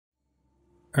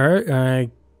Alright, I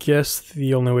guess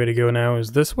the only way to go now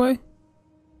is this way.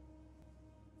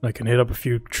 I can hit up a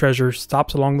few treasure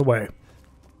stops along the way.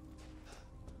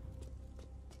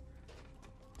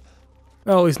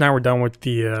 Well, at least now we're done with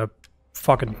the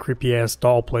fucking creepy ass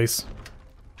doll place.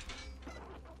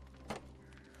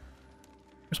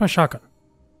 Where's my shotgun?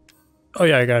 Oh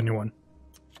yeah, I got a new one.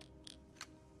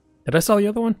 Did I sell the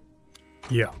other one?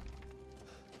 Yeah.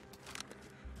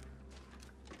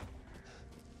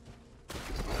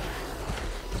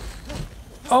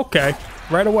 Okay,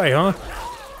 right away, huh?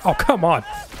 Oh, come on.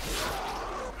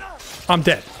 I'm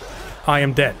dead. I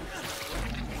am dead.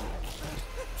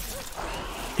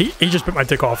 He just bit my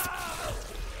dick off.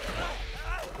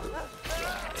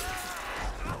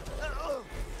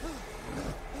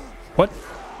 What?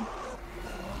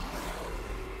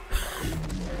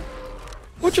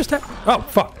 What just happened? Oh,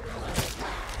 fuck.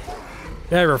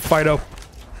 Yeah, you're a Fido.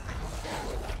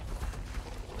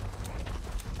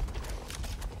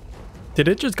 Did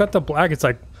it just cut to black? It's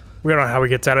like, we don't know how he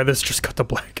gets out of this, just cut to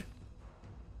black.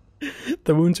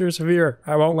 The wounds are severe.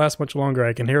 I won't last much longer.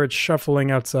 I can hear it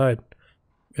shuffling outside.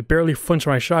 It barely flinched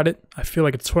when I shot it. I feel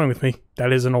like it's toying with me.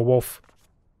 That isn't a wolf.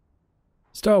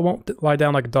 Still, I won't lie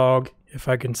down like a dog. If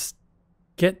I can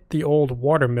get the old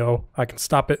water mill, I can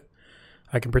stop it.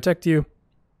 I can protect you.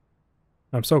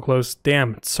 I'm so close.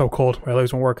 Damn, it's so cold. My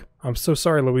legs won't work. I'm so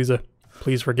sorry, Louisa.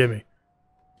 Please forgive me.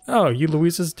 Oh, you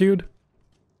Louisa's dude?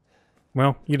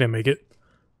 Well, you didn't make it.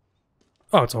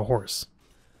 Oh, it's a horse.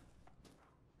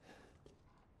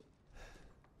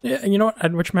 Yeah, you know what?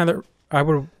 I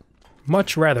would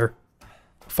much rather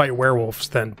fight werewolves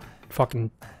than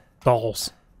fucking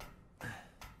dolls.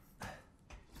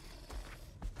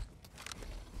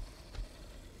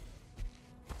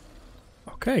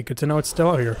 Okay, good to know it's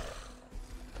still out here.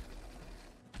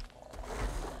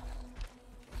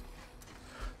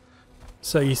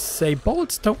 So you say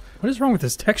bullets don't... What is wrong with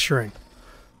this texturing?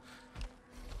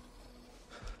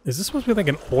 Is this supposed to be like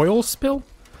an oil spill?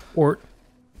 Or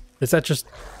is that just...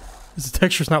 This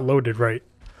texture's not loaded right.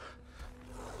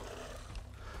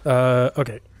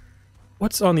 Okay.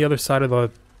 What's on the other side of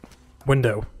the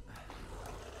window?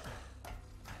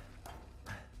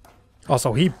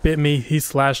 Also, he bit me, he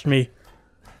slashed me.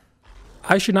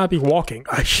 I should not be walking.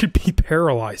 I should be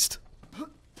paralyzed.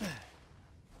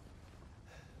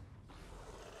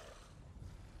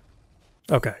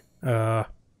 Okay.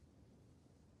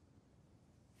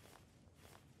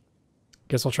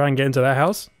 Guess I'll try and get into that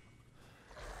house.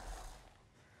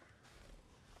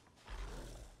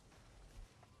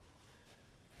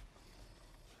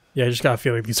 Yeah, I just got a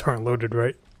feeling these aren't loaded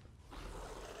right.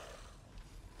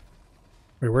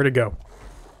 Wait, where'd it go?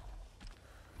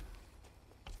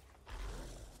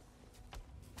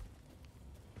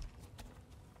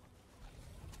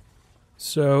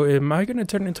 So, am I gonna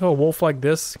turn into a wolf like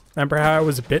this? Remember how I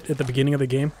was a bit at the beginning of the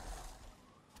game?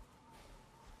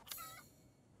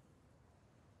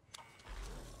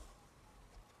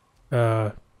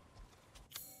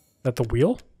 At the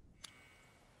wheel?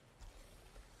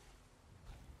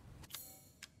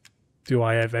 Do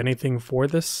I have anything for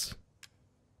this?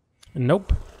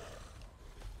 Nope.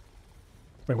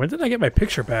 Wait, when did I get my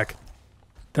picture back?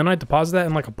 Didn't I deposit that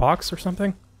in like a box or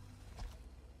something?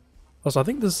 Also, I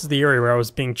think this is the area where I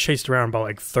was being chased around by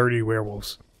like 30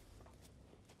 werewolves.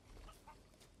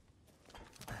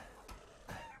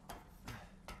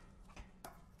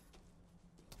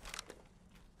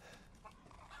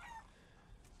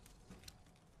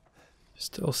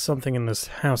 Still something in this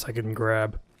house I can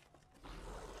grab.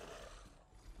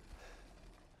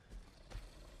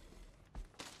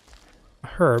 A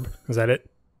herb? Is that it?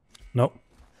 Nope.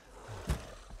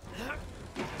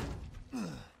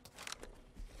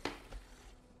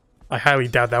 I highly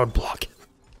doubt that would block it.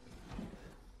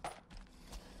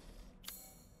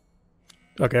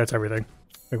 Okay, that's everything.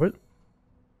 Wait, what?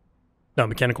 No,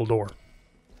 mechanical door.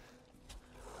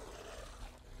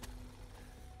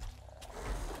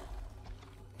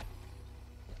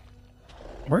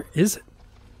 Where is it?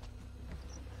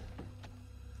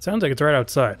 Sounds like it's right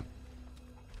outside.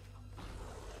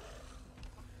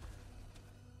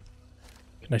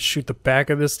 Can I shoot the back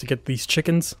of this to get these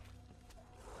chickens?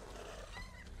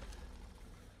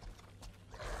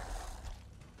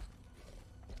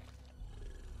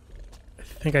 I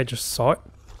think I just saw it.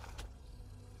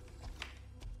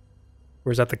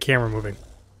 Or is that the camera moving?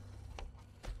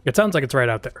 It sounds like it's right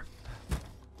out there.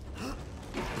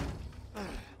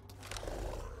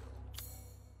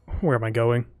 Where am I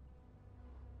going?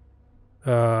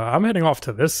 I'm heading off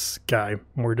to this guy,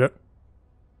 Moreau?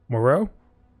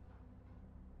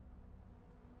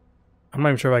 I'm not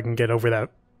even sure if I can get over that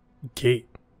gate.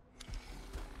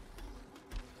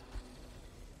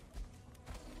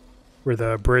 Where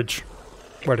the bridge.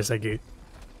 Where does that gate?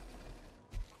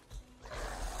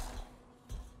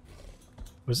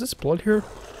 Was this blood here?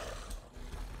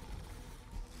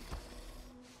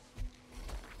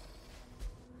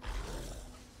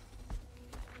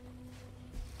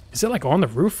 Is it like on the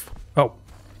roof? Oh.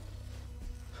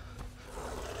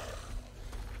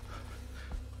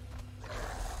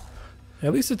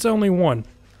 At least it's only one.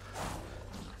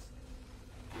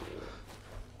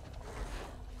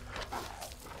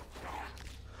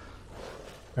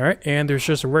 Alright, and there's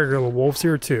just regular wolves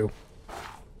here too.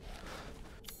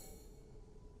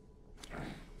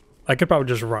 I could probably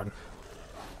just run.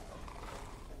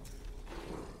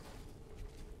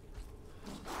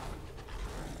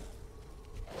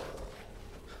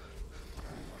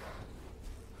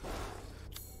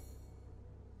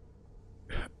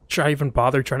 Should I even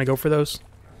bother trying to go for those?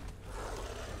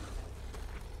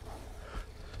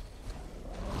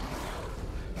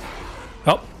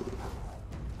 Oh.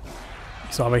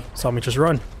 Saw me just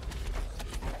run.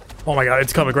 Oh my god,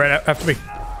 it's coming right after me.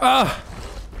 Ah!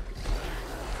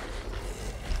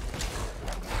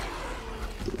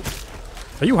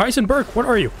 Are you Heisenberg? What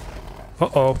are you?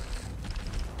 Uh-oh.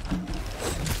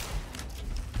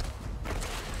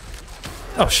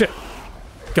 Oh shit.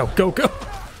 Go, go, go.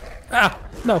 Ah,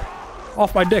 no.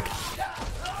 Off my dick.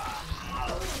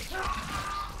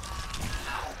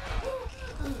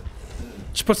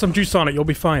 Just put some juice on it, you'll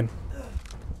be fine.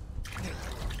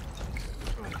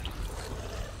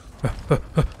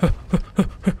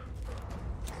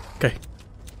 Okay.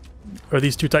 Are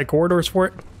these too tight corridors for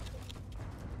it?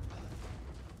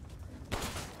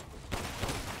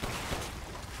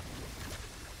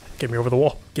 Get me over the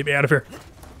wall. Get me out of here.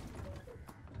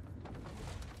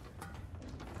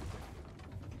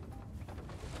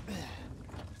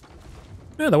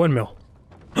 Yeah, the windmill.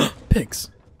 Pigs.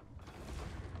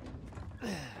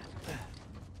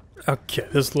 Okay,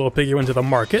 this little piggy went to the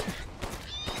market.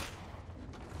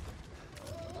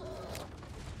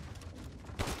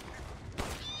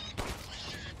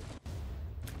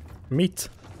 Meat.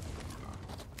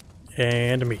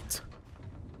 And meat.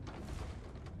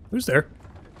 Who's there?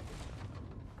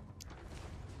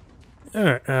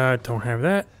 Don't have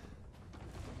that.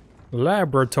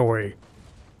 Laboratory.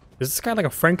 Is this guy like a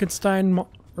Frankenstein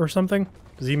or something?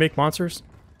 Does he make monsters?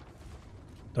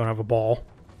 Don't have a ball.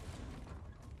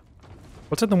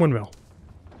 What's in the windmill?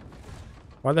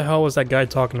 Why the hell was that guy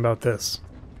talking about this?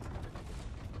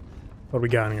 What do we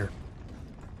got in here?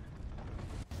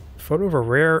 Photo of a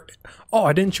rare... Oh,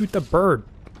 I didn't shoot the bird.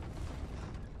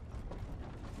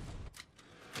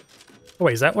 Oh,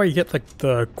 wait, is that why you get like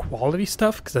the quality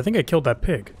stuff? Because I think I killed that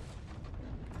pig.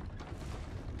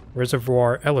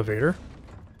 Reservoir elevator.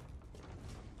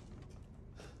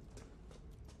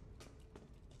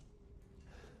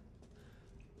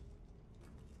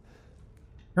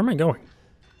 Where am I going?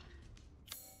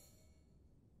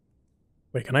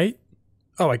 Wait, can I?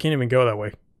 Oh, I can't even go that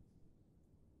way.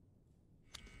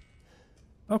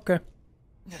 Okay.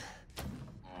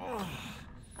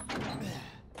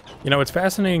 You know, it's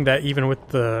fascinating that even with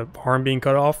the arm being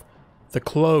cut off, the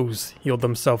clothes healed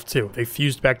themselves too. They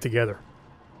fused back together.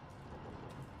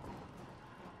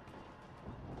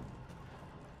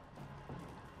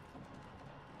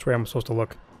 Which way am I supposed to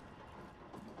look?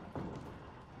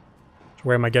 Which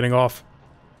way am I getting off?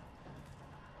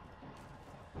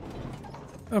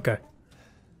 Okay.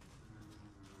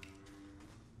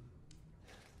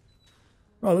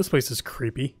 Oh, this place is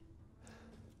creepy.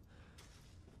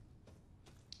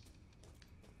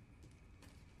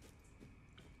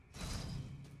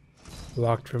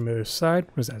 Locked from the other side.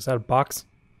 What is that? Is that a box?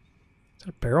 Is that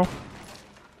a barrel?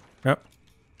 Yep.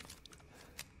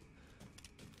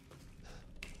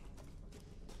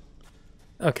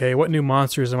 Okay, what new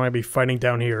monsters am I be fighting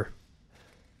down here?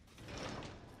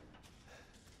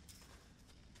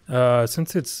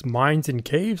 Since it's mines and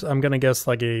caves, I'm gonna guess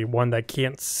like a one that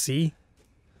can't see.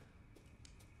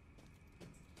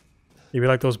 Maybe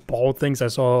like those bald things I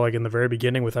saw like in the very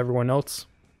beginning with everyone else.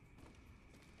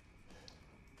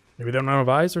 Maybe they don't have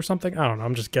eyes or something? I don't know,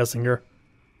 I'm just guessing here.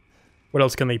 What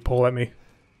else can they pull at me?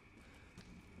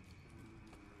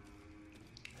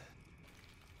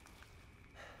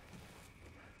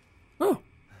 Oh,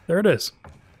 there it is.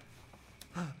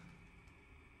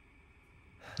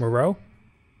 Moreau?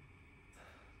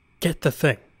 Get the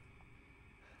thing.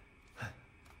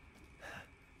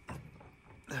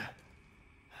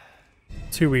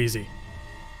 Too easy.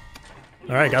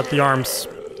 Alright, got the arms.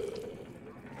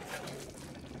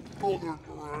 Mother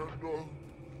Miranda,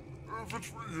 if it's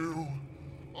for you,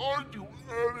 I'd do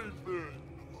anything.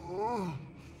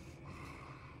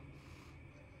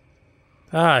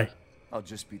 Hi. I'll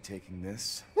just be taking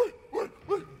this. Wait,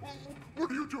 Wait, what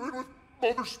are you doing with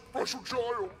Mother's special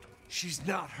child? She's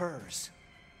not hers.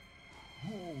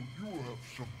 Oh, you have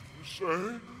something to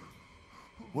say?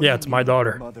 What Yeah, do it's you my mean,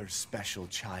 daughter. Mother's special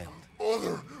child.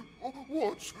 Mother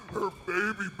wants her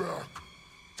baby back.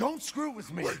 Don't screw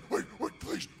with me. Wait,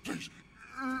 please.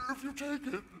 If you take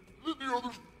it, then the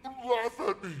others will laugh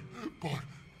at me. But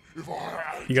if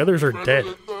I... The others are better dead.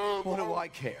 than them, What do I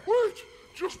care? Wait,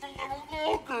 just a little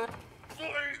longer,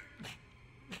 please.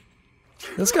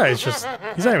 This guy is just,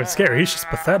 he's not even scary, he's just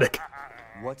pathetic.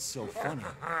 What's so funny?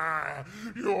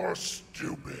 You're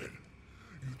stupid.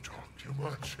 You talk too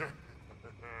much.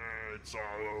 It's all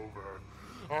over.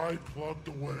 I plugged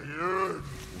the way in.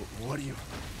 What do you...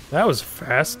 That was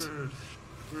fast. This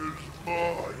is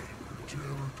my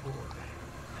territory.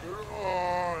 And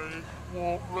I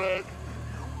won't let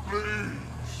you leave.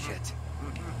 Shit.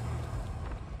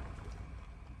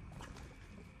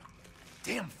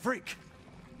 Damn freak.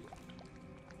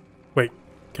 Wait,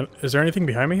 is there anything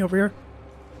behind me over here?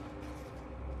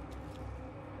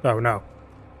 Oh, no.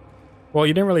 Well,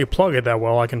 you didn't really plug it that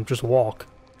well, I can just walk.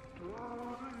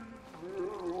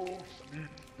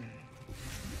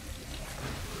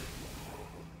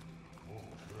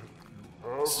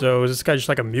 So, is this guy just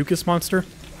like a mucus monster?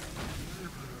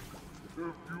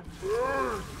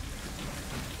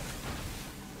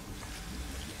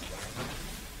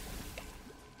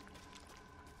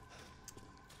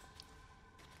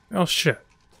 Oh shit.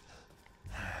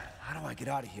 How do I get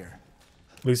out of here?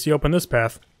 At least you opened this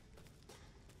path.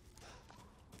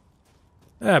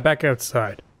 Ah, back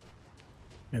outside.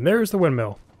 And there's the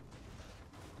windmill.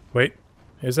 Wait,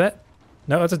 is that?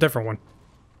 No, that's a different one.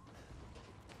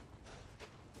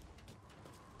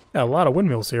 Yeah, a lot of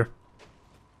windmills here.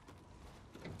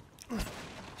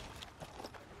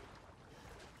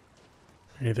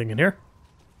 Anything in here?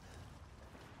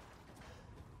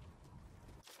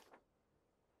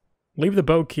 Leave the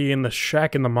boat key in the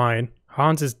shack in the mine.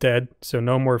 Hans is dead, so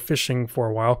no more fishing for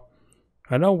a while.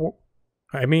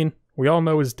 I mean, we all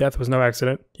know his death was no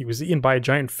accident. He was eaten by a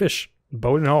giant fish,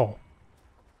 boat and all.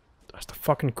 There's the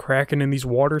fucking kraken in these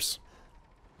waters.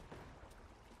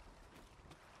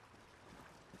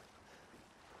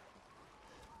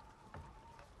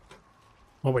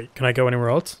 Oh wait, can I go anywhere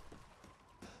else?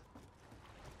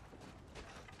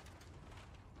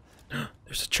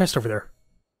 There's a chest over there.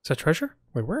 Is that treasure?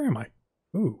 Wait, where am I?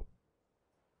 Ooh.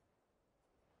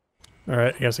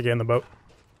 Alright, I guess I get in the boat.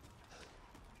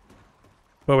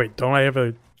 But wait, don't I have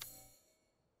a...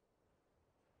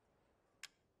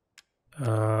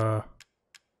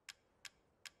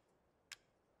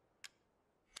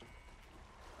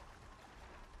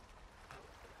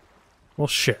 Well,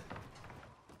 shit.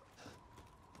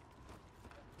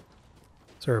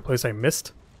 Is there a place I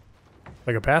missed?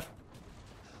 Like a path?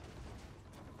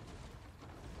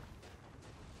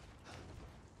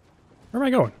 Where am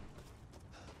I going?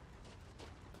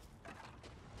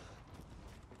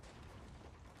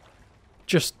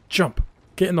 Just jump.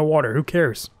 Get in the water. Who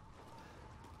cares?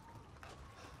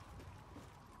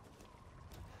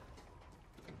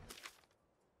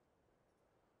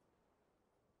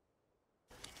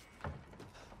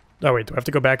 Oh wait, do I have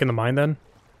to go back in the mine then?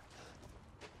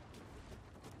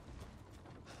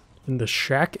 In the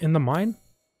shack in the mine?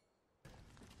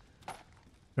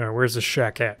 Alright, where's the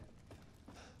shack at?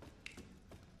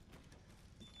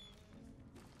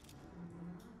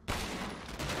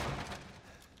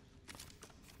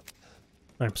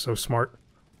 I'm so smart.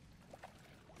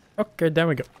 Okay, down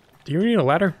we go. Do you need a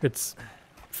ladder? It's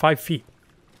 5 feet.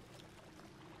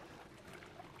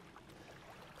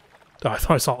 Oh, I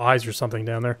thought I saw eyes or something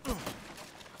down there.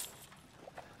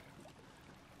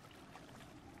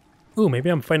 Ooh,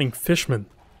 maybe I'm fighting fishmen.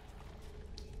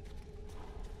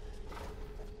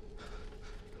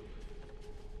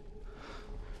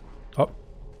 Oh.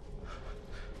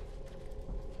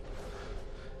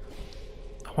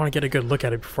 I want to get a good look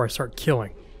at it before I start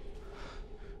killing.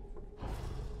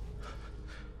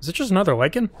 Is it just another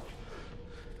lichen?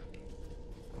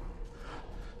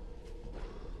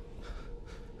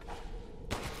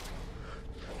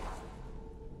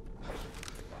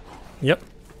 Yep.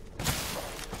 I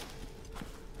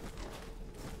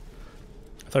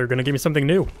thought you were going to give me something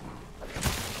new.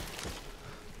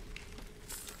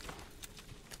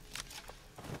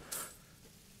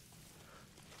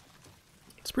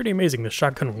 It's pretty amazing the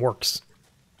shotgun works.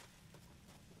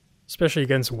 Especially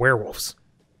against werewolves.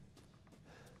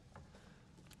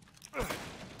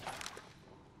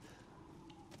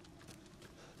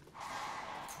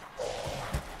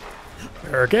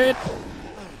 Barricade!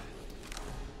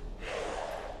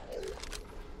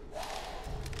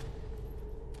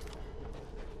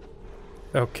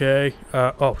 Okay,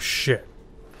 oh shit.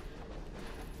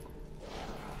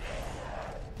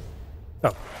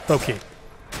 Oh, okay.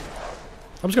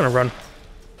 I'm just gonna run.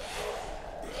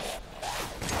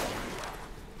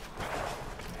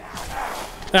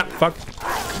 Ah, fuck.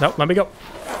 Nope, let me go.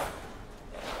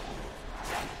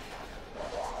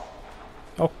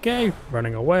 Okay,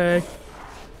 running away.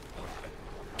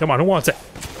 Come on, who wants it?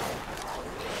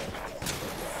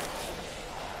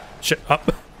 Shit,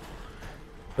 up.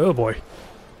 Oh boy.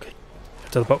 Okay,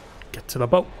 get to the boat. Get to the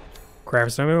boat.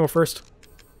 Grab some ammo first.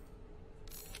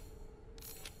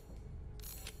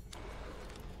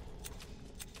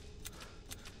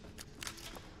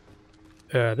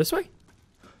 This way?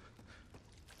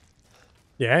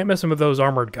 Yeah, I ain't messing with those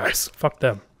armored guys. Fuck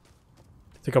them.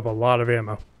 Take up a lot of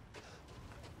ammo.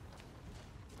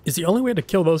 Is the only way to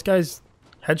kill those guys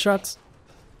headshots?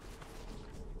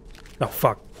 Oh,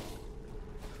 fuck.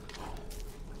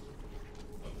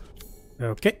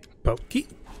 Okay, pokey.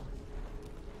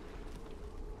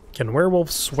 Can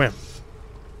werewolves swim?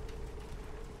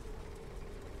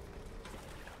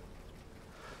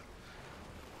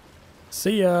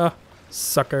 See ya,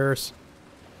 suckers.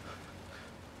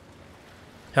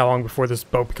 How long before this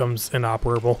boat becomes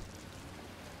inoperable?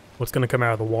 What's gonna come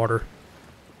out of the water?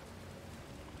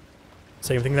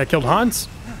 Same thing that killed Hans?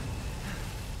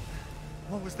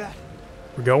 What was that?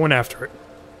 We're going after it.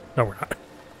 No, we're not.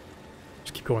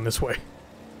 Just keep going this way.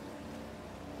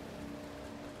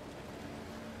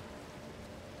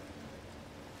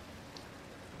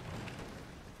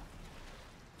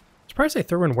 Surprised they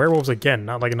threw in werewolves again,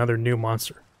 not like another new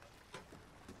monster.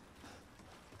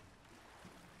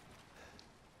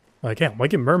 Like, yeah,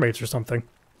 like in mermaids or something.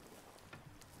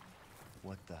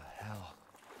 What the hell?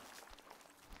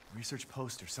 Research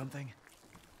post or something?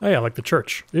 Oh yeah, like the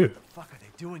church. Ew. What the fuck are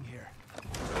they doing here?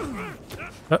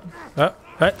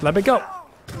 Hey, let me go.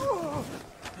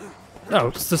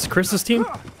 Oh, is this Chris's team?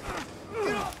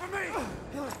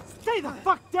 Stay the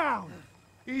fuck down!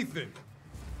 Ethan!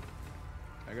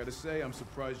 I gotta say, I'm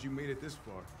surprised you made it this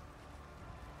far.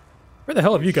 Where the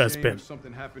hell have you guys Shame been? if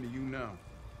something happened to you now.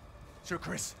 Sure,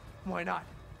 Chris. Why not?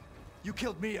 You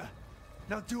killed Mia.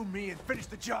 Now do me and finish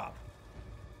the job.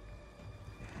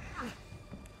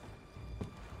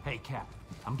 Hey, Cap.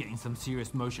 I'm getting some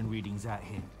serious motion readings out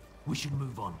here. We should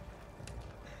move on.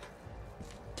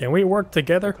 Can we work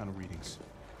together? What kind of readings?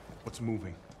 What's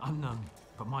moving? Unknown,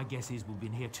 but my guess is we've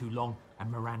been here too long,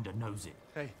 and Miranda knows it.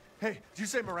 Hey, did you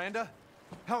say Miranda?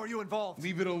 How are you involved?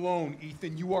 Leave it alone,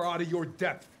 Ethan. You are out of your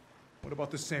depth. What about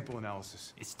the sample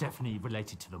analysis? It's definitely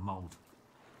related to the mold.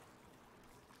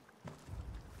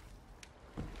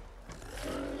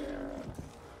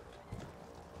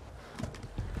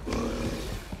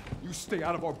 You stay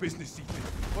out of our business, Ethan.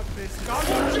 What business?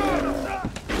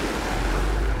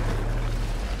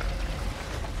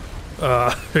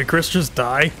 Did Chris just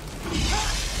die?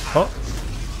 Oh.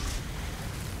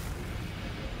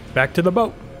 Back to the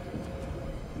boat.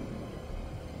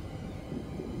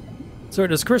 So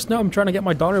does Chris know I'm trying to get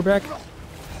my daughter back?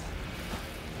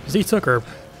 Because he took her.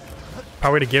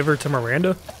 Probably to give her to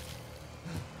Miranda?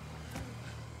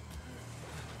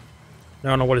 I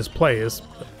don't know what his play is.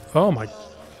 Oh my...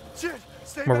 Shit!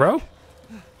 Stay Moreau? back.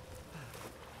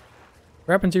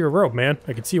 What happened to your rope, man?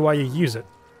 I can see why you use it.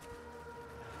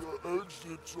 The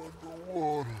exit's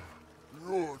underwater.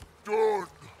 You're done.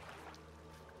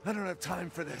 I don't have time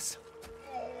for this.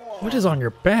 What is on your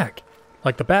back?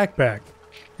 Like the backpack.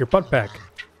 Your butt back.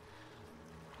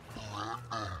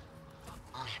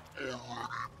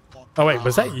 Oh wait,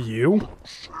 was that you?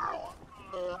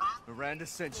 Miranda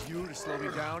sent you to slow me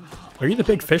down? Are you the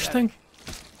big fish thing?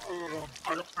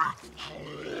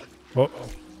 Oh.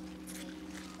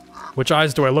 Which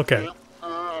eyes do I look at?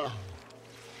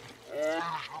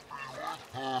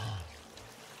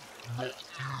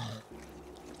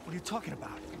 What are you talking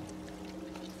about?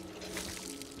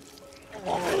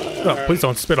 Oh, please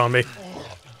don't spit on me.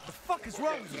 What the fuck is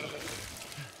wrong with you?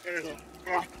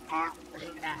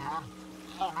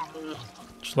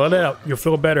 Just let it out. You'll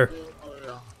feel better.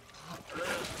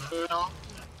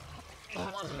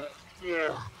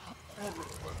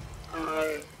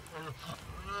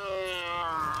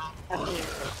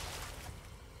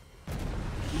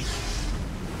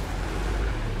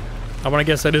 I want to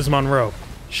guess that is Monroe.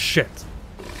 Shit.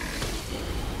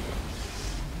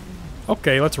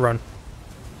 Okay, let's run.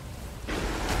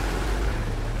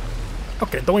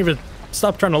 Okay, don't even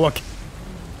stop trying to look.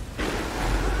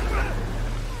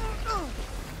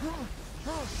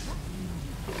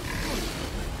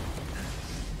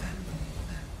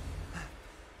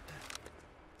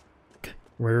 Okay,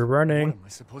 we're What running. am I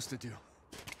supposed to do?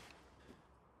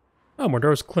 Oh,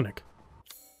 Monroe's clinic.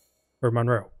 Or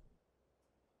Monroe.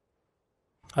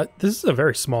 This is a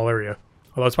very small area.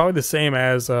 Although it's probably the same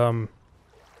as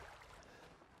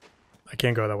I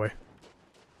can't go that way.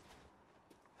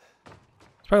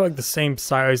 It's probably like the same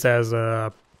size as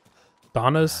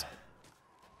Donna's.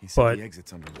 He said But- the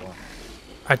exit's underwater.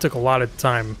 I took a lot of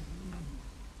time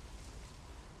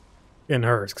in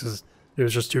hers because it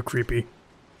was just too creepy.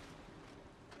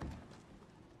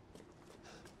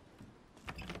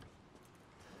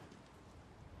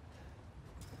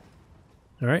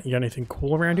 Alright, you got anything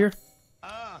cool around here?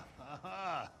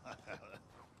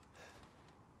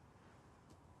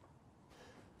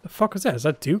 The fuck was that? Is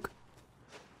that Duke?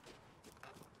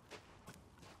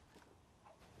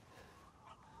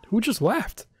 Who just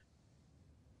laughed?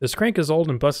 This crank is old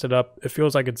and busted up. It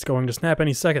feels like it's going to snap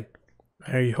any second.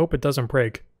 I hope it doesn't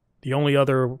break. The only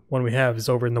other one we have is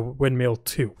over in the windmill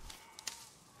 2.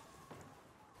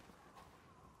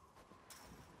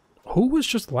 Who was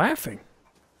just laughing?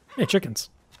 Hey, chickens.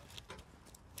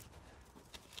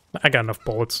 I got enough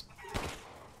bullets.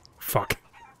 Fuck.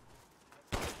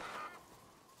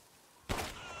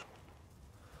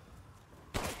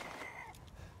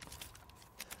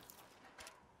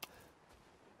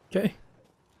 Okay.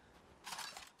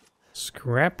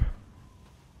 Scrap.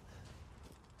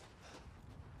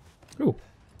 Ooh.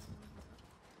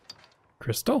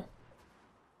 Crystal?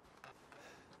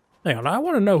 Hang on, I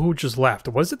want to know who just left.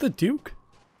 Was it the Duke?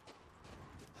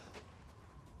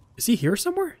 Is he here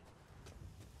somewhere?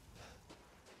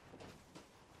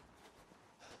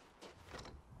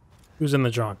 Who's in the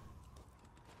John?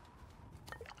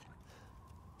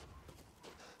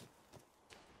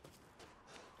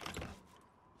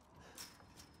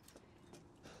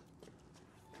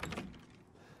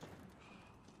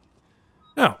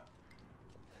 Oh.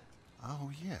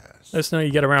 Oh, yes. Nice to know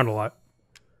you get around a lot.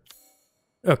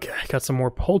 Okay, got some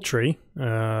more poultry.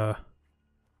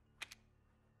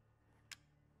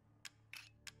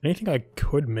 Anything I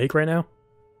could make right now?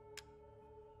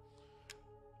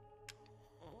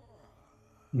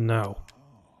 No.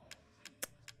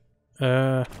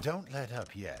 Don't let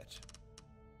up yet.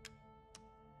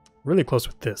 Really close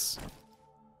with this.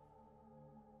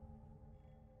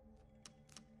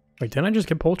 Wait, didn't I just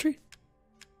get poultry?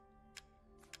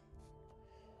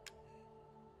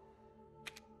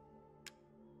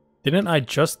 Didn't I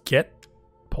just get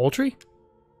poultry?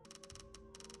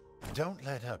 Don't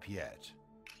let up yet.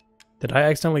 Did I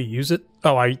accidentally use it?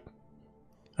 Oh, I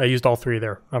used all three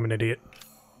there. I'm an idiot.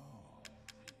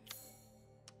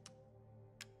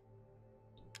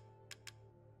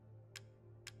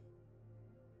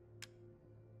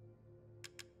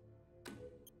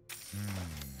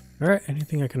 Alright,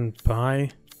 anything I can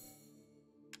buy?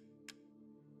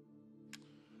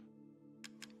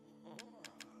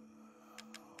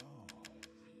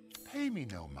 Pay me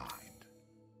no mind.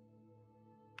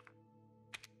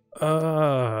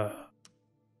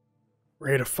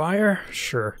 Rate of fire?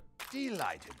 Sure.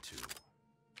 Delighted to.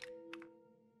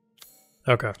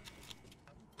 Okay.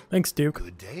 Thanks, Duke.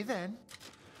 Good day then.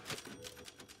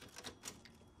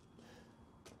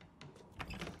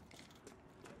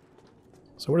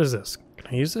 So what is this? Can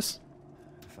I use this?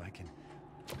 If I can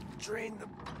drain the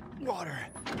water.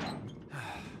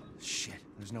 Shit,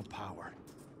 there's no power.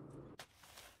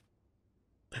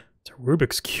 It's a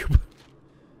Rubik's Cube.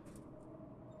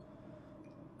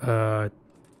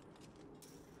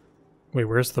 Wait,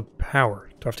 where's the power?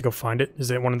 Do I have to go find it? Is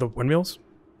it one of the windmills?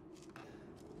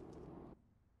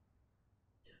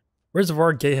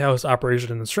 Reservoir gatehouse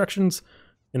operation instructions.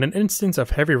 In an instance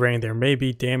of heavy rain, there may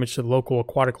be damage to the local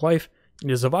aquatic life.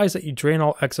 It is advised that you drain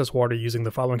all excess water using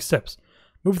the following steps.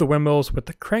 Move the windmills with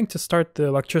the crank to start the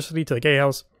electricity to the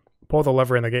gatehouse. Pull the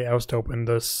lever in the gatehouse to open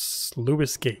the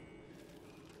sluice gate.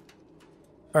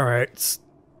 Alright.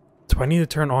 Do I need to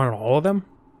turn on all of them?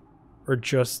 Or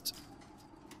just...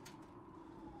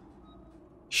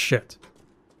 Shit.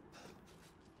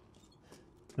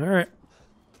 Alright.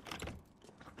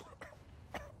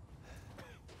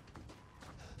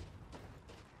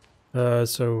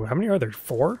 So how many are there?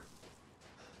 4?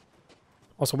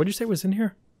 Also, what did you say was in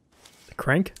here? The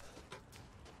crank?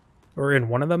 Or in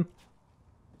one of them?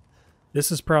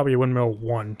 This is probably windmill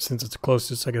 1, since it's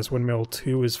closest. I guess windmill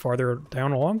 2 is farther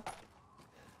down along.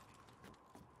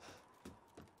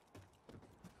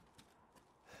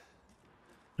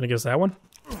 And I guess that one?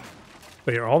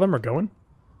 Wait, all of them are going?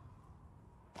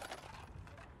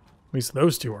 At least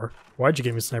those two are. Why'd you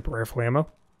give me sniper rifle ammo?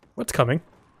 What's coming?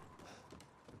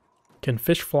 Can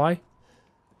fish fly?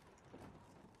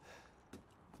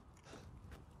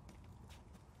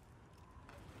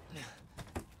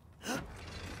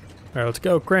 Alright, let's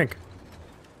go, crank.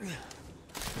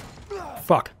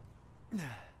 Fuck.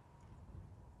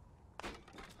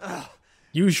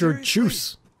 Use your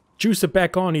juice. Juice it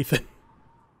back on, Ethan.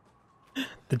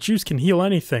 The juice can heal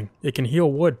anything. It can heal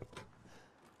wood. I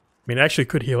mean, it actually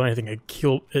could heal anything. It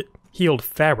healed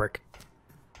fabric.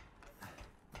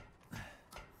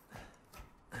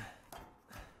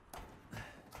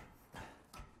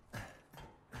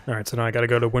 Alright, so now I gotta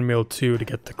go to Windmill 2 to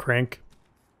get the crank.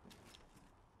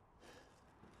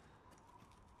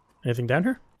 Anything down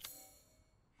here?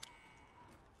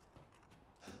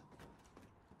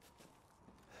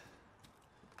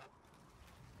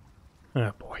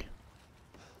 Oh boy.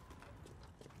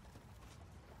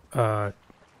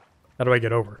 How do I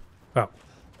get over? Oh.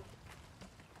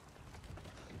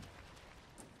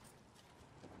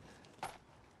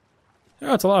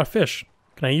 Oh, it's a lot of fish.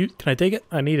 Can I take it?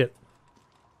 I need it.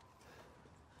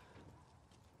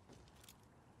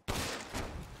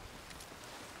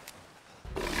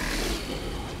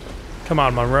 Come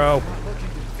on, Monroe.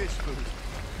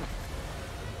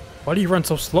 Why do you run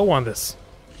so slow on this?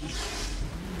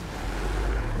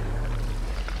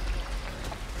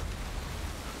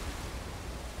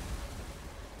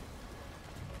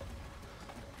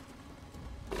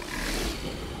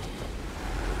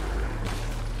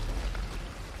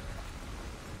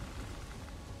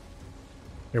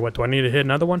 Hey, what, do I need to hit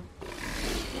another one?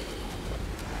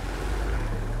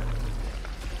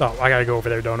 Oh, I gotta go over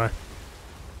there, don't I?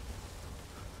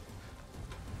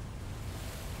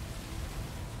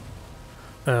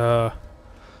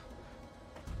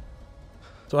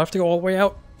 Do I have to go all the way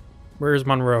out? Where is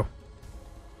Monroe?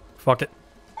 Fuck it.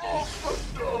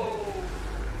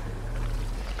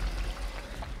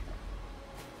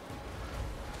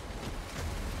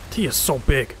 T is so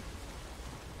big.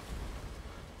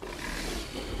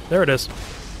 There it is.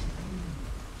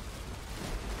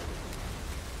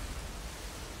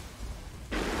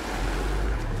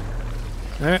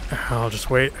 Alright, I'll just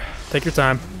wait. Take your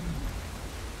time.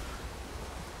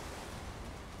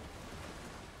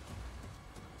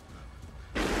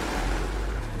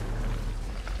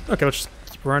 Okay, let's just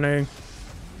keep running.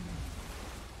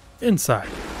 Inside.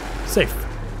 Safe.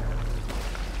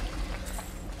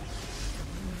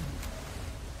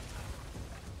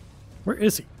 Where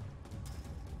is he?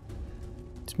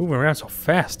 He's moving around so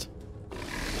fast.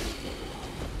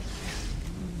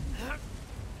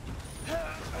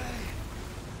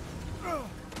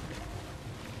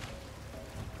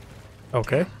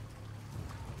 Okay.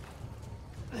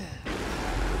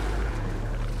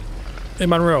 Hey,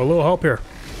 Monroe, a little help here.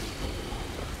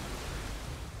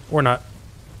 Or not.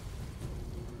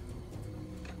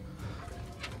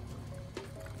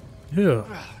 Ew.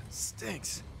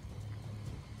 Stinks.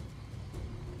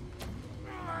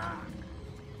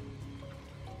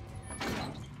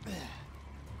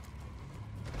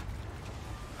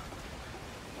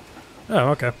 Oh,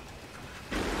 okay.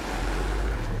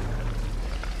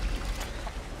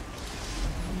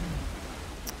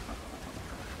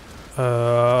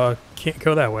 Can't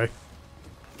go that way.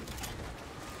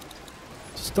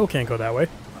 Still can't go that way.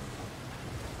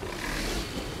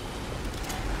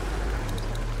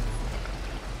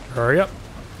 Hurry up.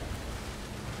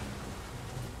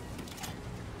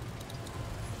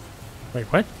 Wait,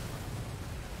 what?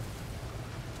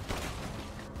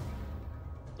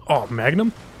 Oh,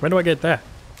 Magnum? When do I get that?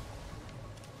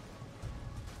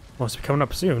 Must be coming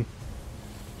up soon.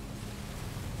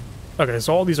 Okay,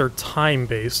 so all these are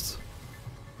time-based.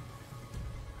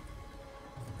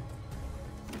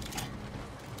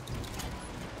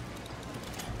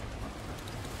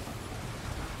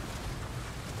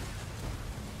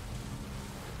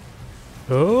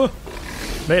 Oh,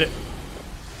 made it.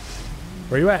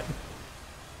 Where you at?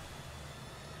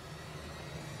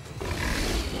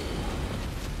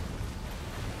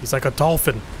 He's like a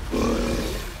dolphin.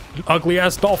 An ugly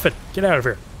ass dolphin. Get out of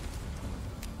here.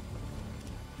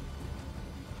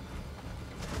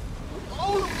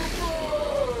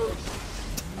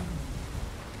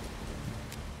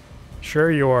 Sure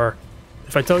you are.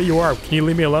 If I tell you are, can you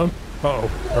leave me alone? Uh-oh.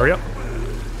 Hurry up.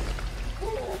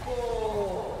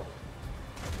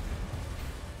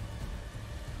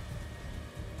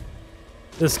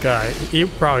 This guy, he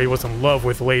probably was in love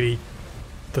with Lady,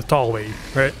 the tall lady,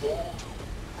 right?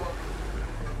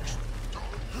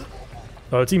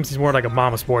 Oh, it seems he's more like a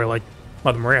mama's boy, like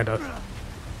Mother Miranda.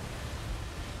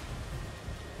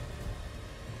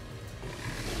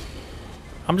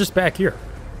 I'm just back here.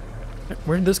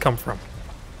 Where did this come from?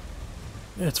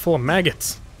 Yeah, it's full of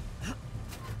maggots.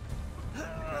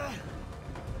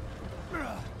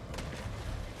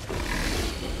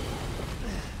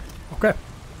 Okay.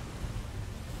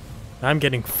 I'm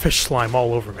getting fish slime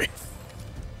all over me.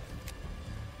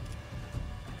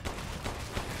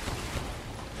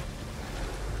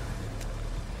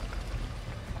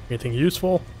 Anything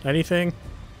useful? Anything?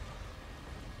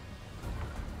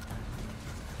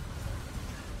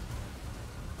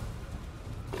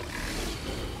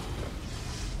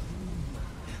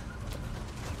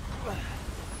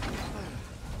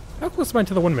 close am I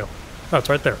to the windmill? Oh, it's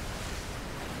right there.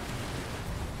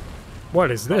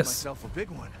 What is Got this? myself a big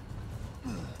one.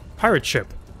 Pirate ship.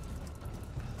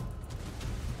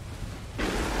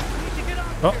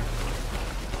 Oh.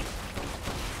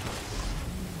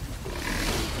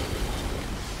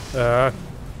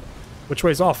 Which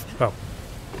way's off? Oh.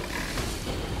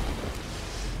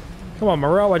 Come on,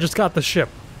 Moreau, I just got the ship.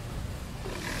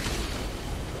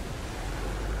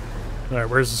 Alright,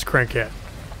 where's this crank at?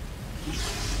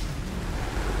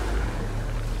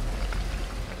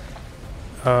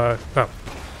 Oh.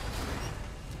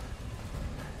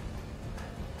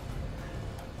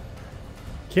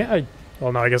 Can't I?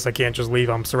 Well, no, I guess I can't just leave.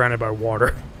 I'm surrounded by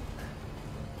water.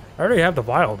 I already have the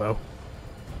vial, though.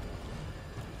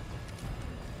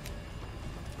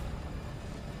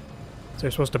 Is there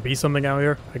supposed to be something out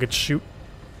here I could shoot?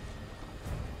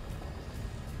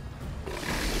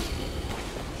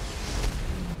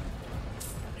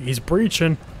 He's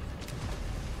breaching.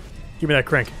 Give me that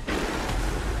crank.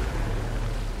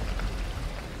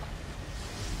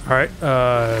 Alright,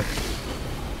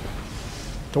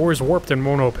 door's warped and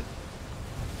won't open.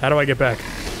 How do I get back?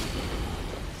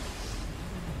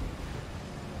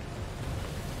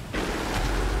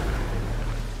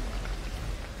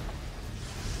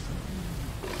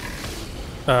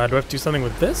 Do I have to do something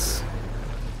with this?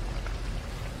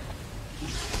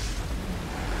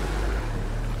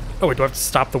 Oh wait, do I have to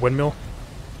stop the windmill?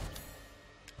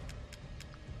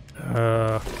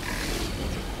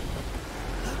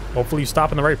 Hopefully you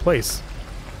stop in the right place.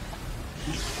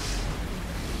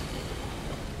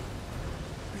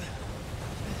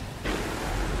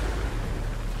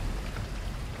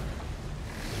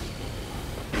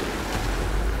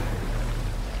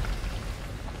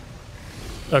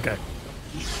 Okay.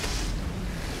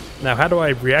 Now how do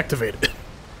I reactivate it?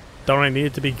 Don't I need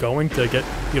it to be going to get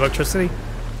the electricity?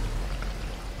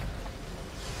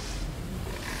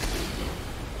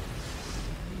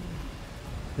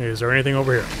 Is there anything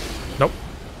over here? Nope.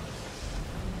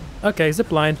 Okay,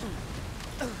 zip line.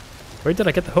 Where did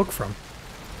I get the hook from?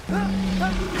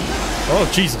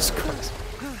 Oh, Jesus Christ.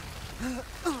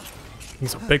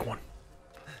 He's a big one.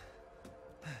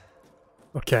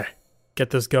 Okay, get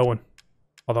this going.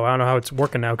 Although I don't know how it's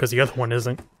working now because the other one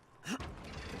isn't.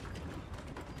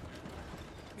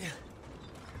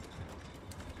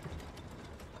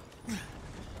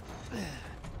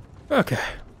 Okay.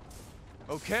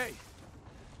 Okay.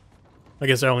 I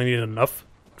guess I only need enough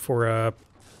for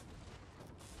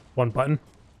one button.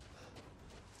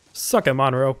 Suck it,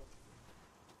 Monroe.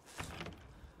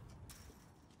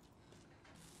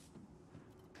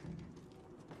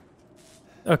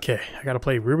 Okay, I gotta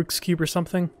play Rubik's Cube or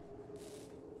something.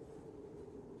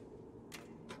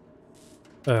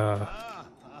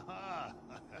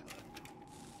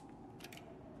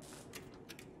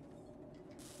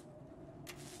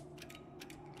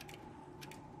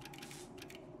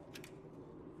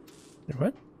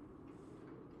 What?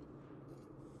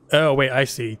 Oh, wait, I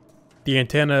see. The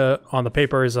antenna on the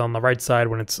paper is on the right side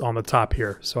when it's on the top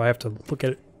here. So I have to look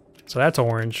at it. So that's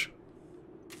orange.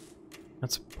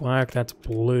 That's black, that's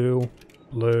blue.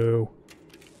 Blue.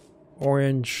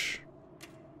 Orange.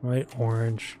 White,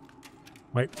 orange.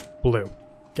 White, blue.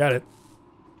 Got it.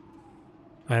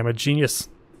 I am a genius.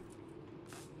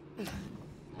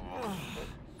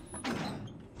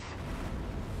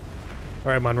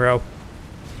 Alright, Monroe.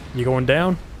 You going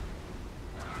down?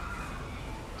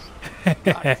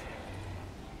 I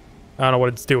don't know what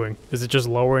it's doing. Is it just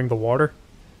lowering the water?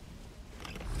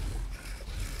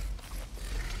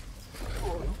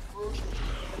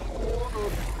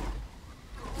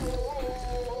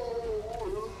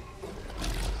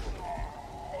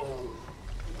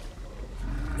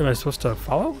 Am I supposed to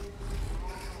follow?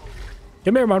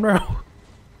 Come here, Monroe. Come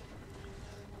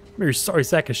here, you sorry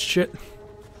sack of shit.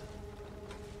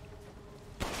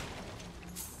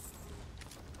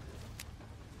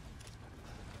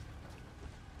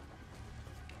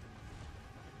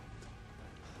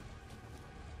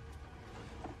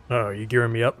 Oh, you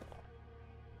gearing me up?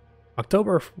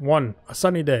 October 1, a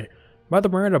sunny day. Mother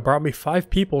Miranda brought me 5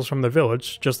 peoples from the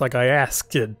village, just like I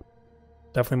asked it.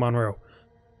 Definitely Monroe.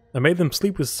 I made them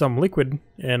sleep with some liquid,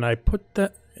 and then I put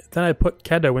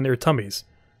Caddo in their tummies.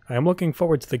 I am looking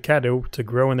forward to the Caddo to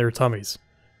grow in their tummies.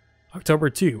 October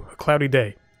 2, a cloudy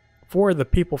day. 4 of the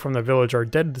people from the village are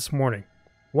dead this morning.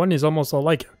 1 is almost a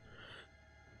lichen.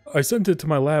 I sent it to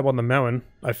my lab on the mountain.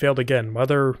 I failed again.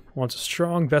 Mother wants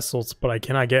strong vessels, but I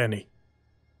cannot get any.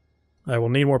 I will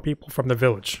need more people from the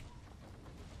village.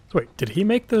 So wait, did he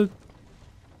make the...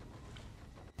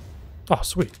 Oh,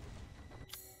 sweet.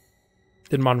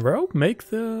 Did Monroe make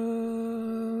the...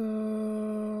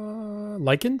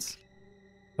 lichens?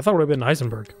 I thought it would have been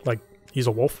Heisenberg. Like, he's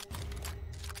a wolf.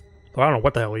 Well, I don't know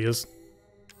what the hell he is.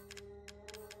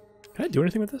 Can I do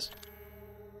anything with this? Do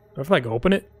I have to, like,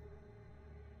 open it?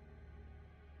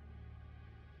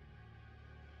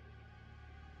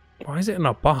 Why is it in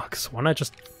a box? Why not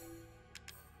just...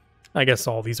 I guess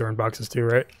all these are in boxes too,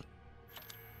 right?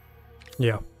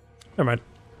 Yeah. Never mind.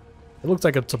 It looks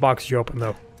like it's a box you open,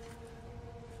 though.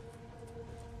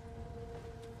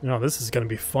 You know, this is gonna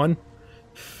be fun.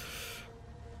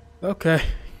 Okay.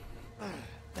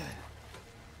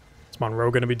 Is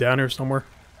Monroe gonna be down here somewhere?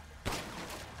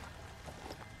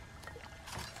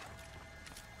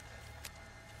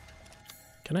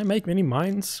 Can I make any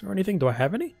mines or anything? Do I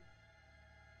have any?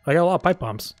 I got a lot of pipe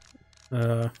bombs.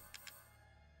 Let's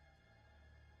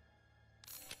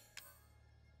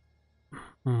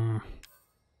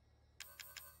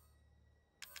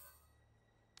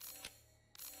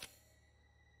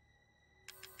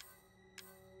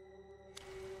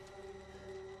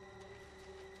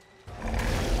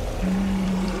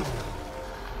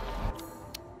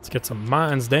get some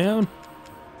mines down.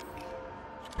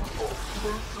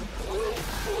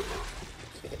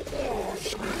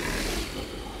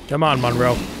 Come on,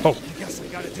 Monroe. Oh. I guess I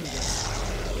gotta do this.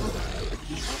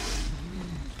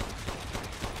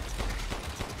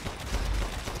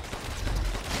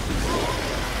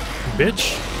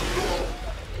 Bitch.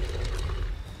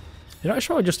 You know, I should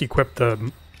probably just equip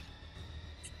the...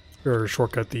 or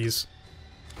shortcut these.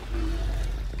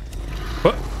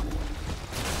 What?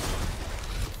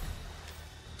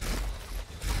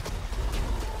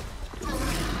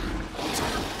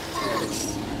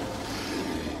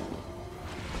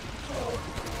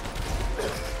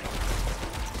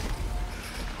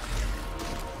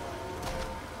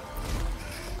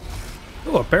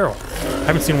 Oh, a barrel. I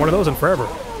haven't seen one of those in forever.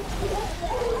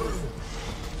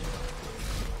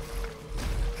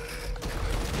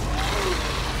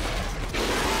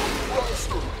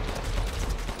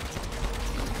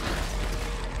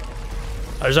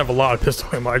 I just have a lot of pistol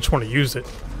ammo. I just want to use it.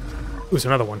 Ooh,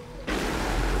 another one.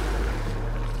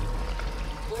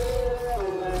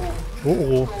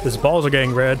 Ooh, his balls are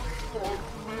getting red.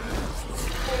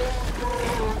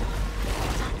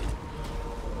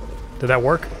 Did that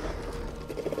work?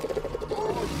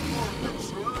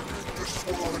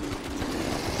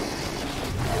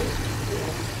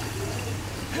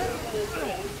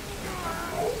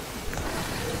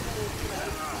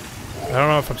 I don't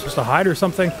know if I'm supposed to hide or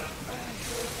something.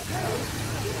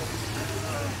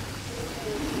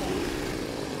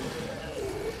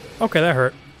 Okay, that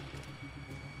hurt.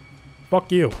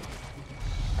 Fuck you.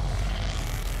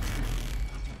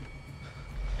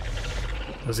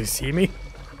 Does he see me?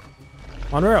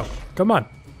 Monroe, come on.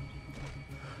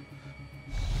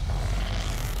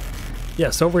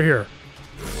 Yes, over here.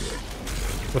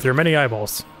 With your many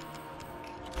eyeballs.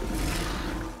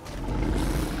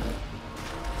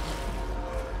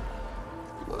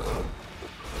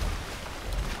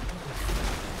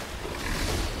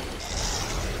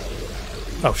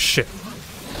 Oh shit.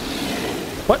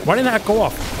 What? Why didn't that go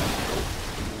off?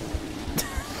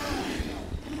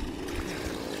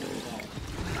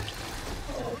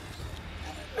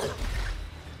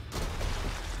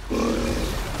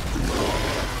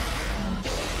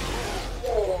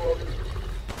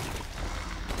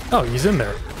 Oh, he's in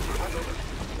there.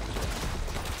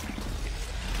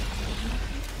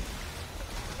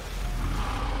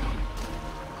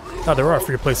 Oh, there are a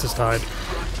few places to hide.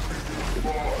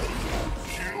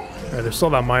 Alright, there's still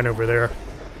that mine over there.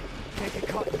 Can't get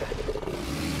caught in that.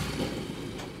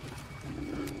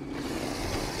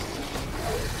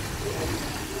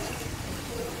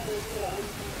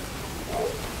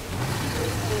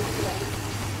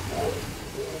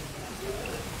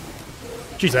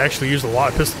 Jeez, I actually used a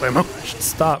lot of pistol ammo. I should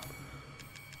stop.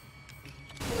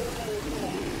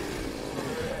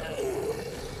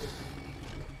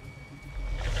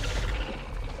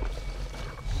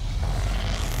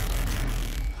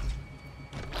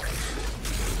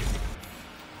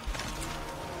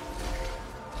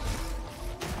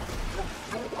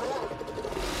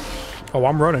 Oh,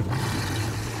 I'm running.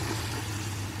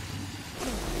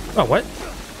 Oh, what?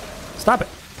 Stop it.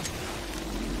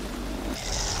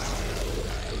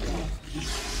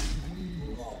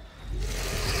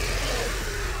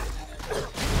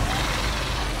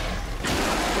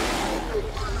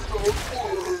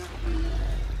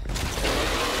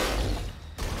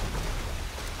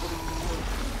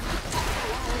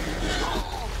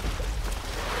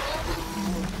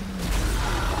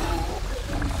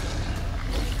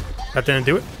 That didn't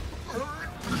do it?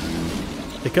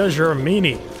 Because you're a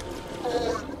meanie.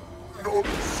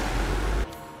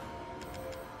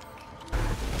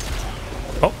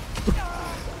 Oh.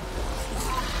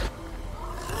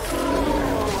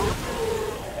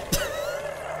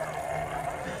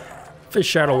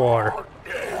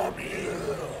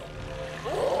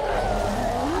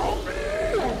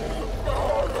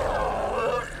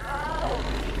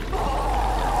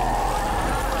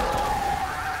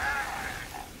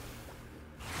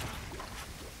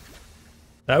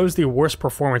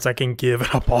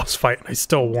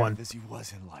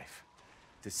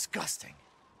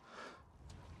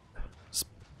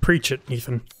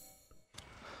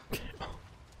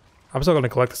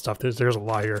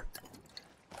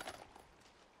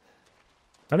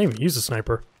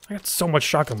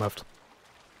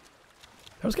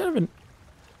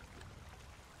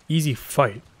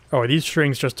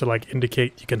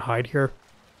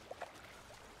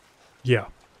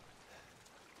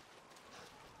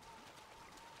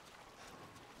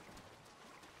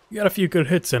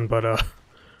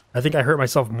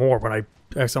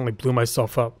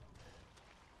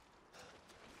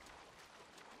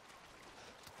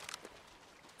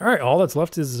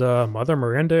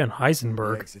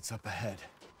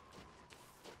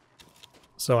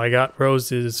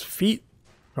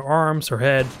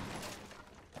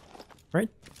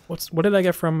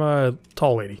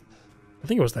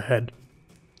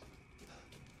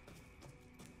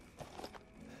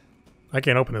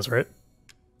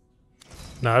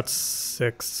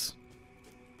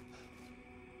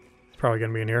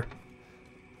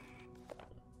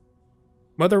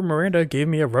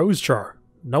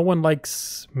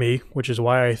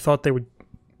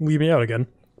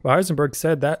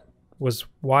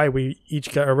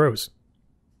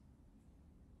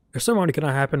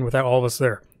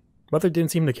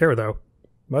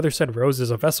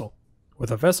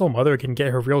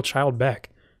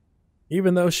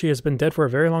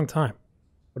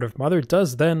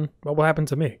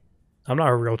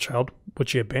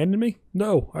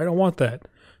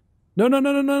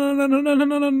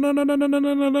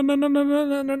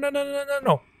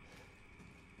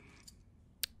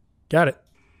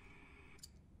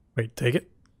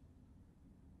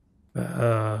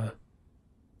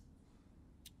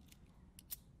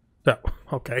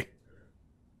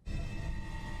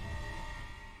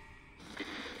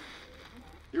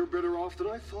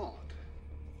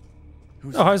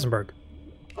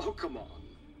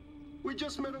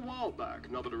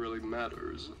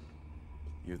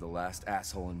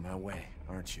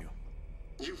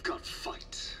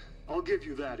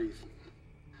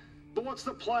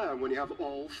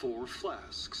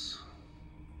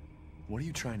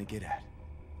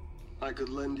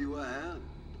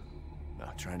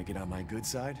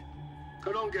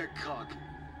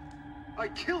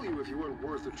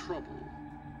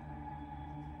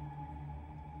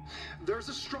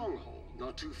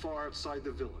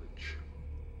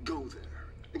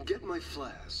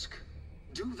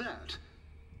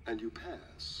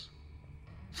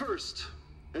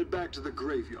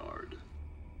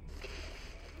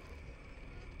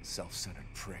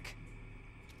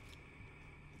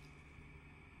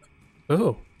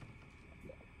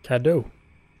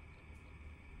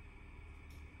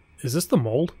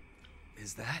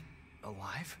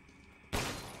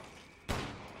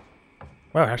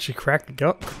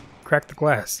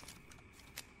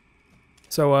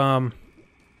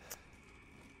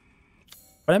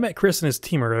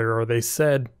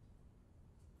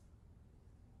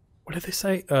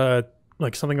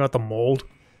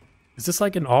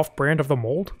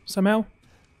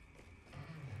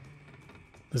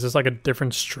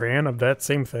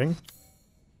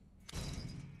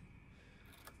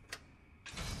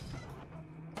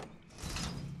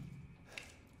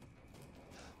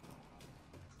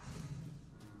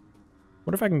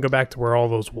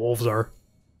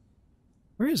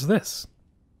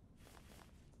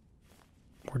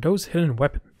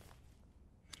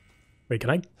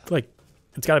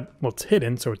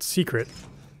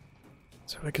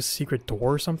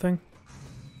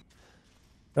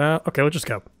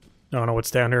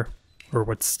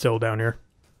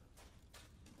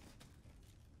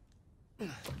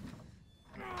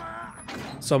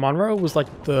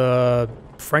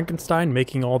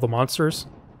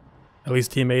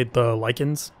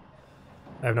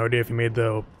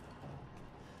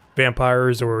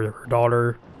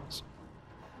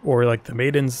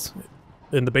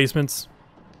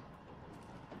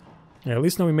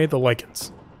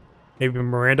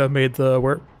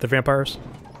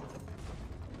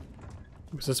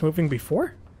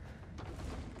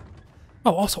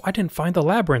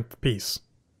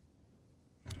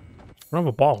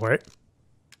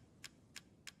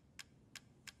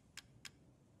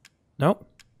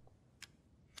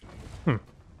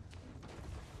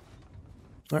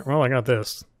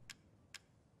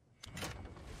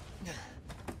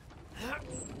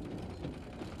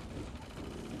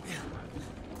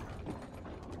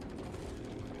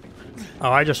 Oh,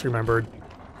 I just remembered.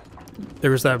 There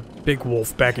was that big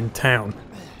wolf back in town.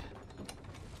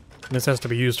 And this has to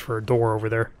be used for a door over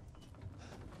there.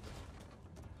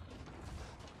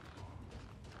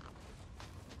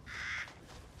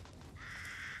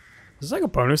 Is this like a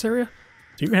bonus area?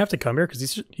 Do you even have to come here?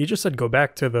 Because he just said go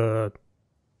back to the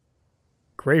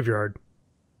graveyard.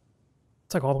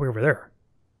 It's like all the way over there.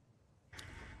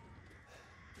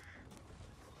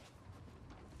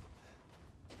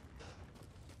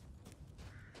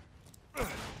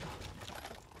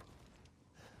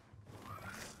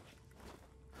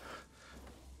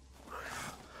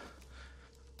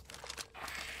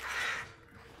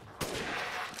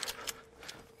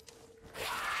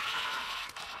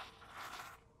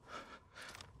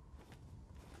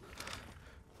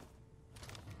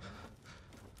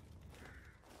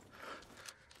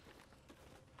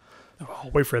 I'll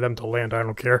wait for them to land, I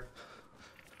don't care.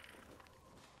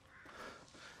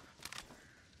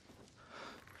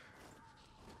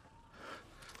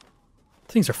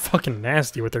 Things are fucking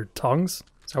nasty with their tongues.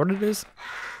 Is that what it is?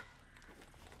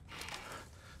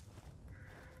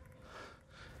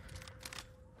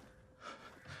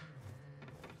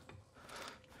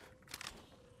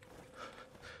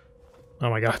 Oh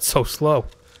my god, it's so slow.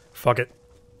 Fuck it.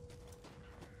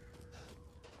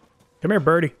 Come here,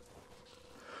 birdie.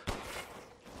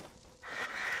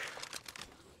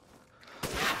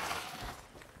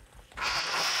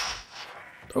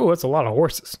 Oh, that's a lot of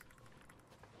horses.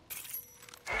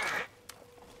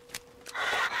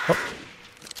 Oh.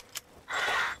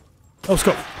 Let's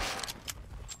go.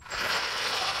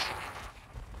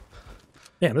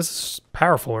 Yeah, this is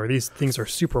powerful, or these things are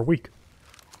super weak.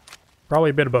 Probably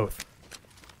a bit of both.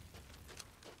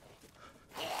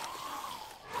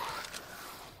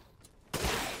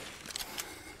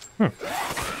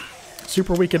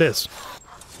 Super weak it is.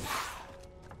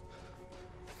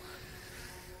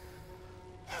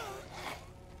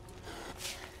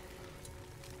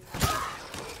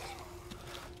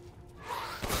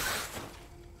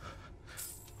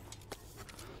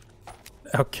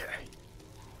 Okay.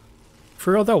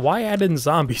 For real though, why add in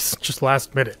zombies just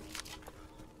last minute?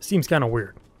 Seems kind of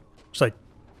weird. It's like,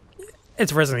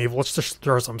 it's Resident Evil, let's just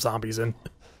throw some zombies in.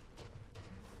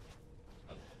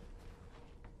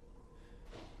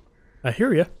 I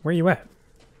hear ya. Where you at?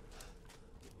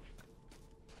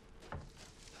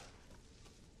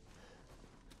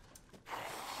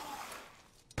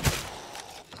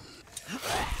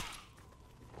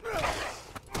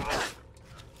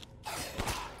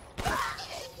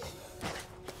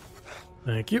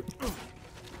 Thank you.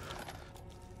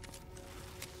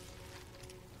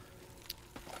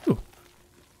 Ooh.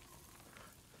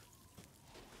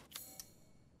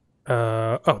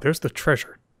 Oh, there's the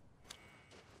treasure.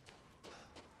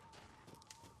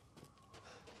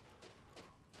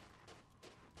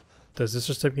 Does this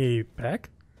just take me back?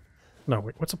 No,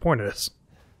 wait, what's the point of this?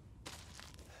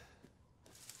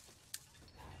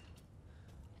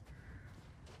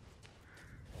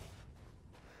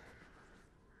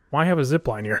 Why have a zip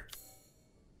line here?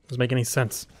 Doesn't make any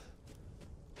sense.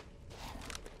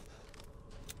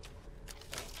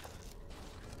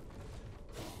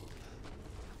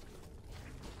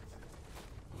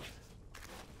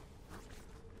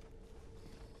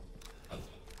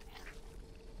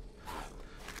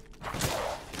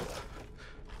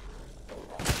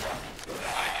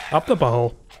 Up the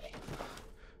butthole.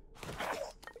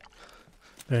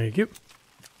 Thank you.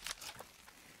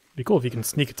 Be cool if you can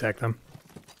sneak attack them.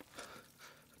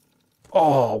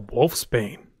 Oh,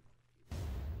 Wolfsbane.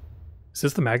 Is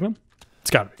this the Magnum?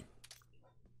 It's gotta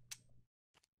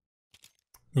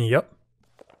be. Yep.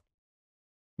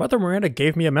 Mother Miranda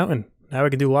gave me a mountain. Now I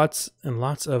can do lots and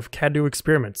lots of Cadu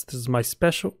experiments. This is my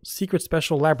secret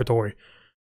special laboratory.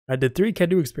 I did 3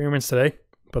 Cadu experiments today,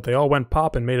 but they all went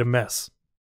pop and made a mess.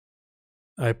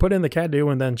 I put in the Cadu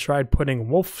and then tried putting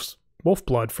wolf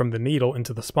blood from the needle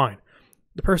into the spine.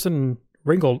 The person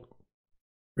wriggled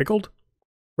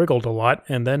a lot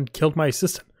and then killed my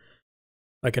assistant.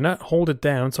 I cannot hold it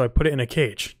down, so I put it in a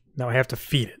cage. Now I have to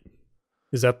feed it.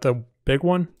 Is that the big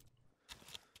one?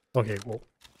 Okay, well,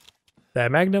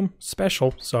 that Magnum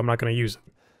special, so I'm not going to use it.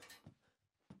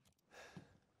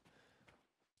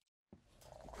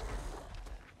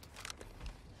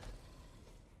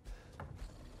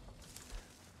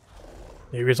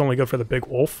 Maybe it's only good for the big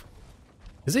wolf.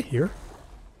 Is it here?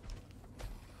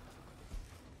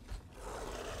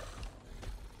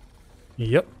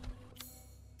 Yep.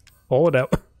 Pull it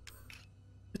out.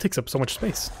 It takes up so much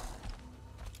space.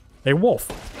 A wolf.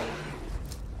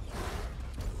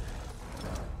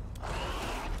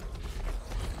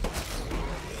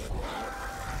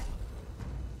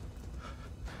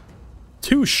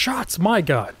 2 shots, my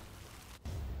god.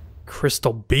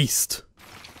 Crystal Beast.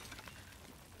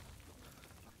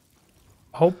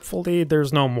 Hopefully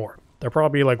there's no more. There'll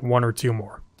probably be like 1 or 2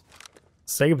 more.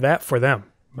 Save that for them.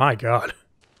 My god.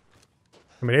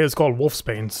 I mean, it is called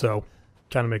Wolfsbane, so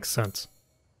kind of makes sense.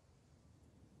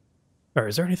 Alright,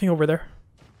 is there anything over there?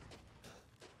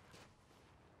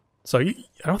 So, I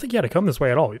don't think you had to come this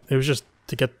way at all. It was just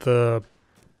to get the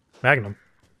Magnum.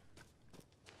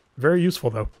 Very useful,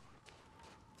 though.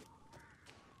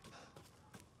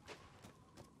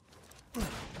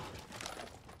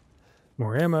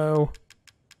 More ammo.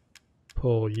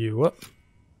 Pull you up.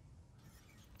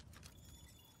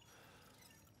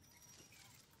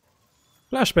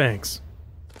 Flashbangs.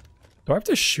 Do I have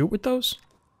to shoot with those?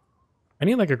 I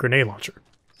need like a grenade launcher.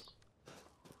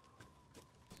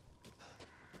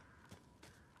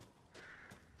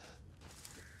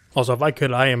 Also, if I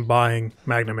could, I am buying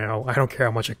Magnum ammo. I don't care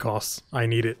how much it costs. I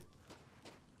need it.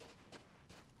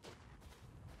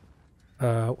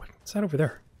 What's that over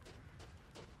there?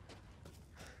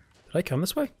 Did I come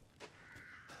this way?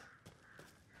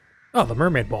 Oh, the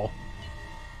mermaid ball.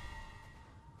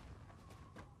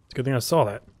 It's a good thing I saw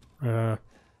that.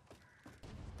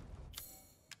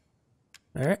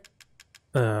 Alright.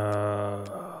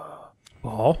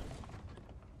 Ball.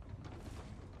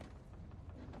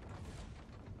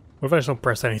 What if I just don't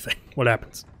press anything? What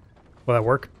happens? Will that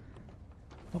work?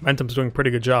 Momentum's doing a pretty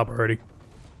good job already.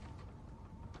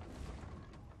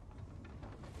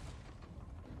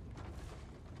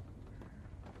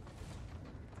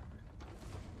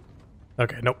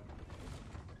 Okay, nope.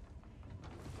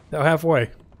 Now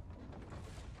halfway.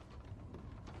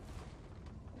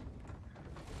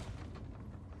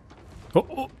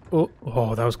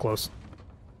 Oh, that was close.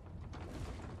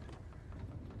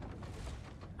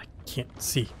 I can't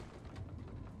see.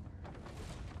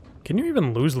 Can you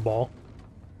even lose the ball?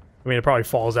 I mean, it probably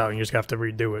falls out and you just have to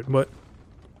redo it, but...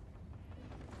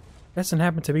 It hasn't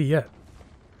happened to me yet.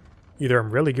 Either I'm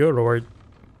really good or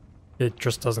it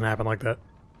just doesn't happen like that.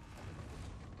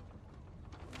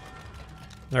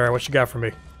 Alright, what you got for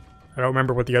me? I don't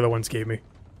remember what the other ones gave me.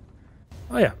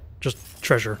 Oh yeah, just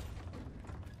treasure.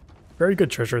 Very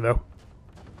good treasure, though.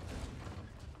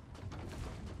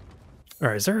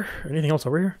 Alright, is there anything else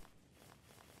over here?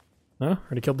 No?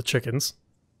 Already killed the chickens.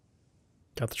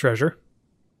 Got the treasure.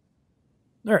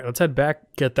 Alright, let's head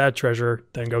back, get that treasure,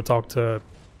 then go talk to...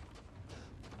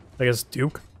 I guess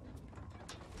Duke?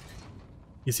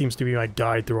 He seems to be my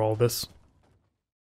guide through all this.